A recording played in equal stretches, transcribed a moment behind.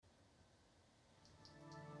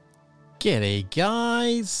G'day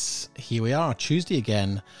guys, here we are, Tuesday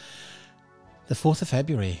again, the 4th of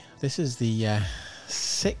February. This is the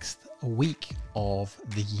 6th week of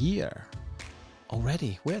the year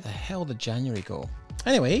already. Where the hell did January go?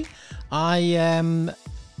 Anyway, I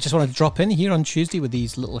just wanted to drop in here on Tuesday with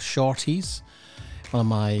these little shorties. One of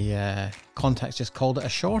my contacts just called it a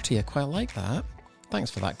shorty. I quite like that.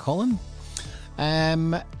 Thanks for that, Colin.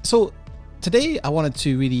 So today I wanted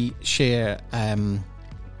to really share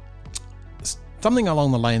something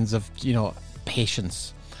along the lines of,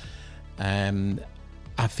 patience.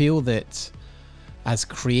 I feel that as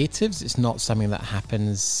creatives, it's not something that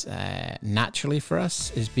happens naturally for us,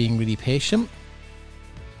 is being really patient.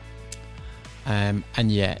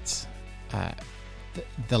 And yet,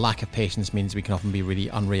 the lack of patience means we can often be really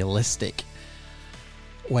unrealistic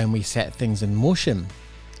when we set things in motion,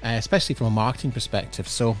 especially from a marketing perspective.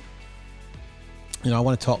 So, I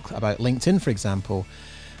want to talk about LinkedIn, for example.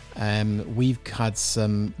 We've had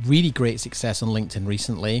some really great success on LinkedIn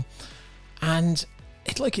recently, and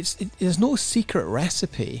there's no secret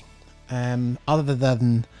recipe other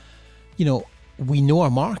than, we know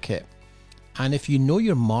our market. And if you know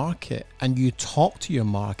your market and you talk to your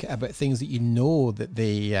market about things that you know that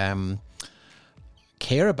they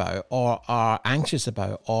care about or are anxious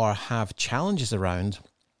about or have challenges around,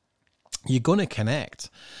 you're going to connect.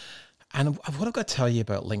 And what I've got to tell you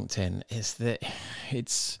about LinkedIn is that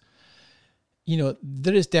it's,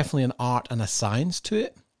 there is definitely an art and a science to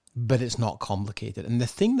it, but it's not complicated. And the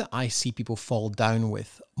thing that I see people fall down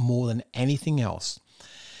with more than anything else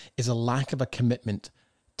is a lack of a commitment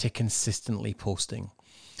to consistently posting.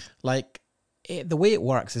 The way it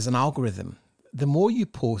works is an algorithm. The more you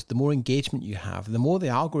post, the more engagement you have, the more the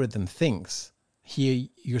algorithm thinks, here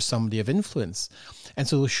you're somebody of influence. And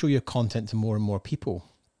so they'll show your content to more and more people.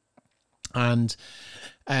 And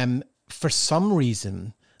for some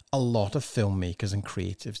reason, a lot of filmmakers and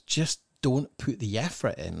creatives just don't put the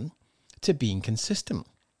effort in to being consistent.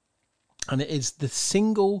 And it is the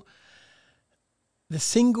single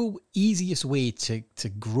easiest way to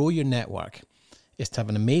grow your network is to have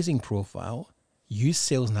an amazing profile, use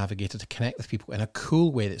Sales Navigator to connect with people in a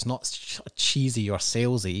cool way that's not cheesy or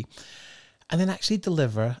salesy, and then actually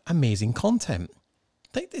deliver amazing content.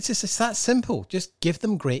 It's just that simple. Just give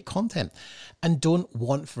them great content and don't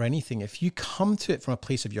want for anything. If you come to it from a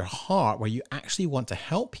place of your heart where you actually want to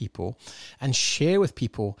help people and share with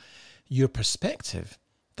people your perspective,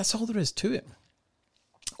 that's all there is to it.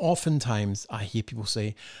 Oftentimes I hear people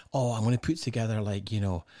say, I'm going to put together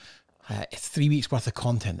 3 weeks worth of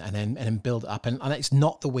content and then build it up. And it's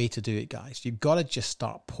not the way to do it, guys. You've got to just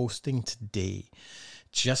start posting today.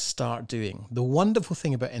 Just start doing. The wonderful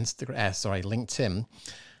thing about LinkedIn,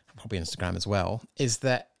 probably Instagram as well, is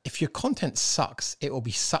that if your content sucks, it will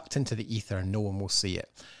be sucked into the ether and no one will see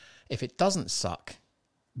it. If it doesn't suck,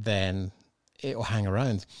 then it will hang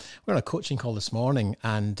around. We were on a coaching call this morning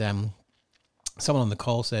and someone on the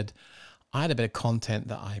call said, I had a bit of content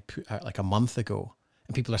that I put out a month ago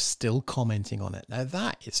and people are still commenting on it. Now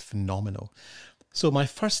that is phenomenal. So my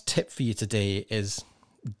first tip for you today is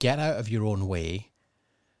get out of your own way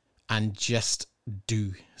and just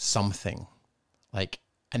do something.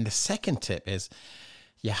 And the second tip is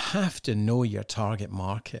you have to know your target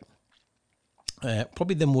market.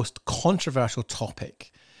 Probably the most controversial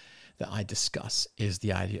topic that I discuss is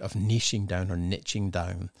the idea of niching down or niching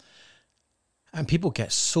down. And people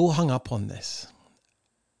get so hung up on this.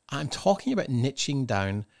 I'm talking about niching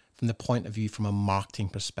down from the point of view from a marketing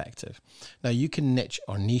perspective. Now, you can niche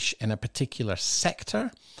or niche in a particular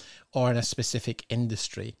sector or in a specific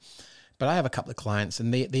industry. But I have a couple of clients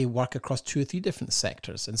and they work across 2 or 3 different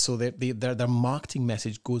sectors. And so their marketing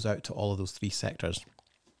message goes out to all of those 3 sectors.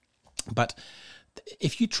 But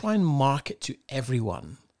if you try and market to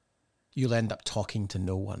everyone, you'll end up talking to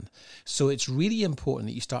no one. So it's really important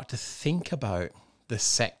that you start to think about the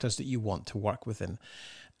sectors that you want to work within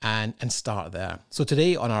and start there. So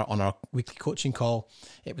today on our weekly coaching call,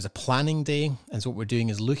 it was a planning day. And so what we're doing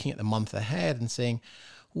is looking at the month ahead and saying,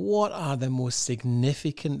 what are the most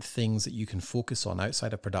significant things that you can focus on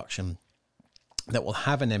outside of production that will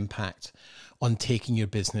have an impact on taking your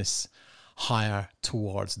business higher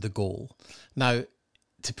towards the goal? Now,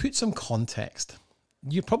 to put some context,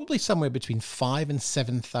 you're probably somewhere between 5,000 and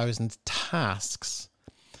 7,000 tasks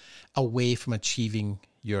away from achieving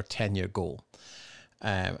your 10-year goal.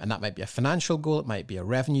 And that might be a financial goal, it might be a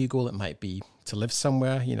revenue goal, it might be to live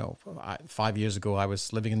somewhere. 5 years ago, I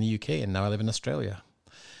was living in the UK and now I live in Australia.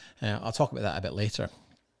 I'll talk about that a bit later.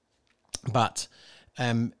 But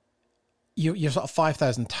you're sort of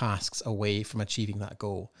 5,000 tasks away from achieving that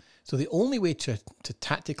goal. So the only way to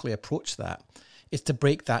tactically approach that is to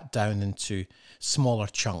break that down into smaller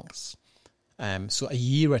chunks. So a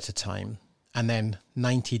year at a time, and then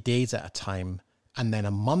 90 days at a time, and then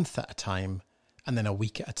a month at a time, and then a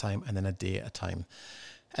week at a time, and then a day at a time.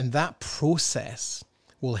 And that process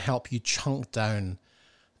will help you chunk down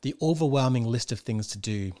the overwhelming list of things to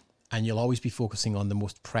do, and you'll always be focusing on the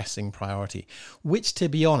most pressing priority, which, to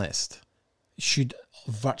be honest, should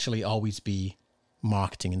virtually always be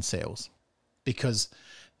marketing and sales. Because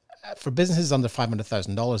for businesses under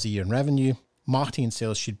 $500,000 a year in revenue, marketing and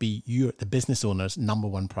sales should be the business owner's number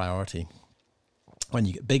one priority. When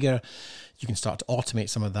you get bigger, you can start to automate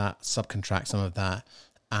some of that, subcontract some of that,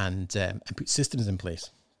 and put systems in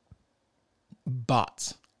place.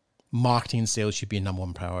 But marketing and sales should be a number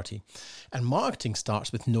one priority. And marketing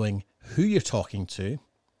starts with knowing who you're talking to,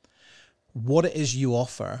 what it is you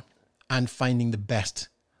offer, and finding the best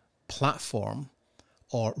platform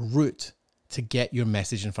or route to get your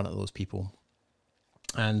message in front of those people.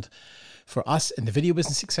 And for us in the Video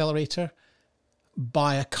Business Accelerator,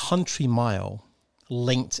 by a country mile,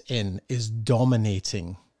 LinkedIn is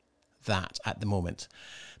dominating that at the moment.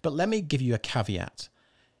 But let me give you a caveat.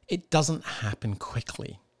 It doesn't happen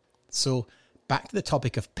quickly. So back to the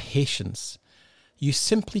topic of patience, you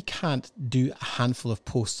simply can't do a handful of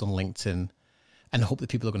posts on LinkedIn and hope that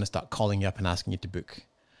people are going to start calling you up and asking you to book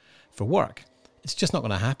for work. It's just not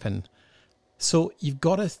going to happen. So you've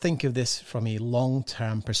got to think of this from a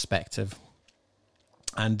long-term perspective.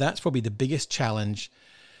 And that's probably the biggest challenge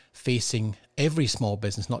facing every small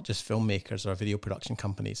business, not just filmmakers or video production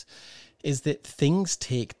companies, is that things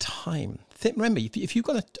take time. Remember, if you've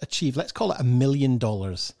got to achieve, let's call it $1 million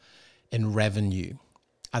in revenue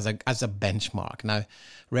as a benchmark. Now,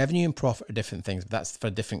 revenue and profit are different things, but that's for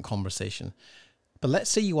a different conversation. But let's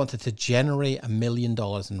say you wanted to generate $1 million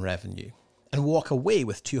in revenue and walk away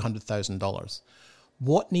with $200,000.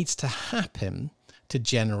 What needs to happen to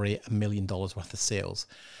generate $1 million worth of sales?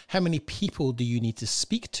 How many people do you need to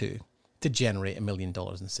speak to generate $1 million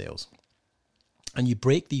in sales? And you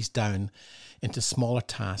break these down into smaller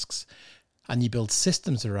tasks and you build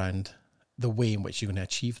systems around the way in which you're going to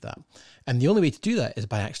achieve that. And the only way to do that is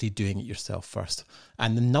by actually doing it yourself first.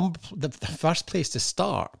 And the first place to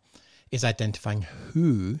start is identifying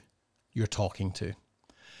who you're talking to.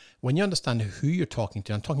 When you understand who you're talking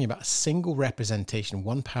to, I'm talking about a single representation,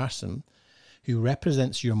 one person who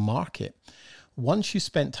represents your market. Once you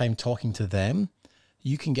spent time talking to them,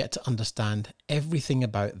 you can get to understand everything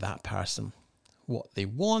about that person. What they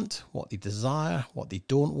want, what they desire, what they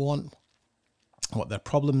don't want, what their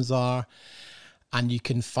problems are. And you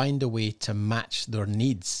can find a way to match their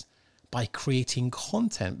needs by creating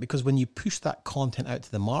content. Because when you push that content out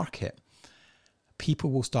to the market,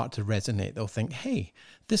 people will start to resonate. They'll think, hey,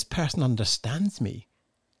 this person understands me.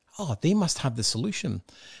 Oh, they must have the solution.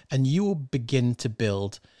 And you will begin to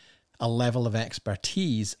build a level of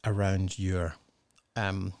expertise around your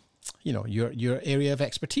area of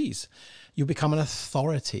expertise. You become an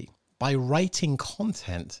authority. By writing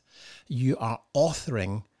content, you are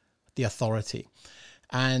authoring the authority.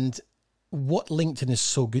 And what LinkedIn is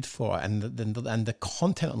so good for, and the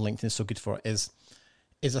content on LinkedIn is so good for, is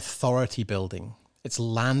authority building. It's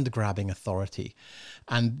land grabbing authority.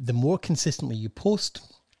 And the more consistently you post,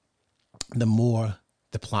 the more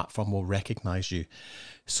the platform will recognize you.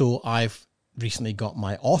 So I've recently got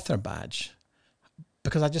my author badge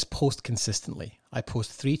because I just post consistently. I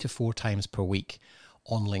post 3 to 4 times per week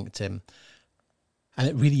on LinkedIn. And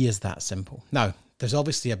it really is that simple. Now, there's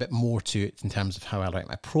obviously a bit more to it in terms of how I write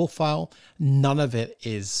my profile. None of it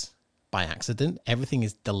is by accident. Everything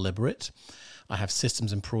is deliberate. I have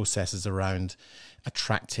systems and processes around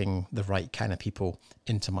attracting the right kind of people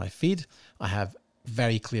into my feed. I have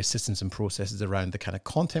very clear systems and processes around the kind of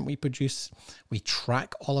content we produce. We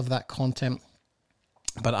track all of that content.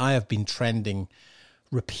 But I have been trending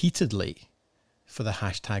repeatedly for the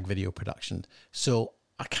hashtag video production. So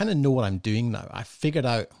I kind of know what I'm doing now. I've figured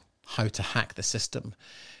out how to hack the system.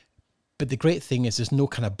 But the great thing is there's no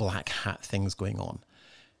kind of black hat things going on.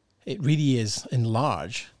 It really is, in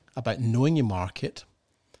large, about knowing your market,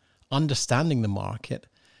 understanding the market,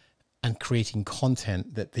 and creating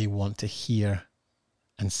content that they want to hear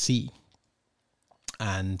and see.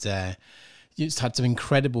 And you just had some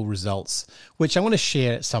incredible results, which I want to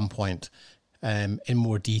share at some point in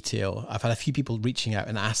more detail. I've had a few people reaching out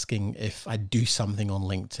and asking if I do something on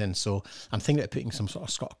LinkedIn. So I'm thinking about putting some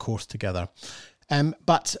sort of course together.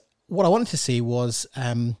 But what I wanted to say was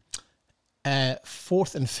 4th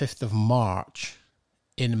and 5th of March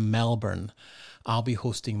in Melbourne, I'll be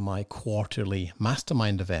hosting my quarterly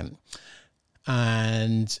mastermind event.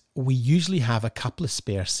 And we usually have a couple of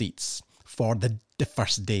spare seats for the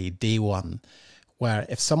first day, day one, where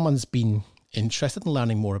if someone's been interested in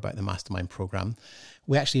learning more about the Mastermind program,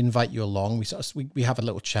 we actually invite you along. We have a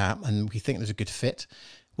little chat and we think there's a good fit.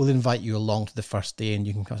 We'll invite you along to the first day and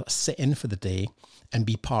you can kind of sit in for the day and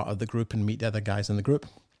be part of the group and meet the other guys in the group.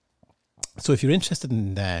 So if you're interested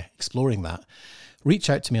in exploring that, reach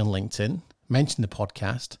out to me on LinkedIn, mention the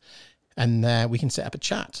podcast, and we can set up a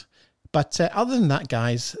chat. But other than that,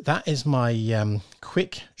 guys, that is my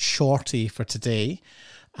quick shorty for today.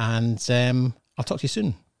 And I'll talk to you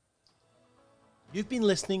soon. You've been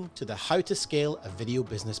listening to the How to Scale a Video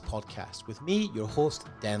Business podcast with me, your host,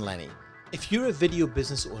 Dan Lenny. If you're a video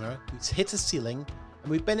business owner who's hit a ceiling and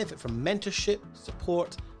we benefit from mentorship,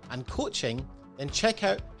 support, and coaching, then check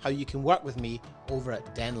out how you can work with me over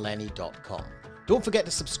at danlenny.com. Don't forget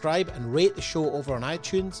to subscribe and rate the show over on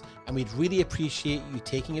iTunes, and we'd really appreciate you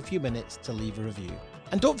taking a few minutes to leave a review.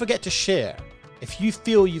 And don't forget to share. If you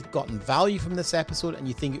feel you've gotten value from this episode and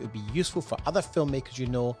you think it would be useful for other filmmakers you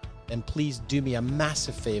know, then please do me a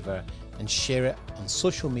massive favor and share it on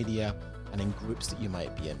social media and in groups that you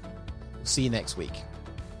might be in. We'll see you next week.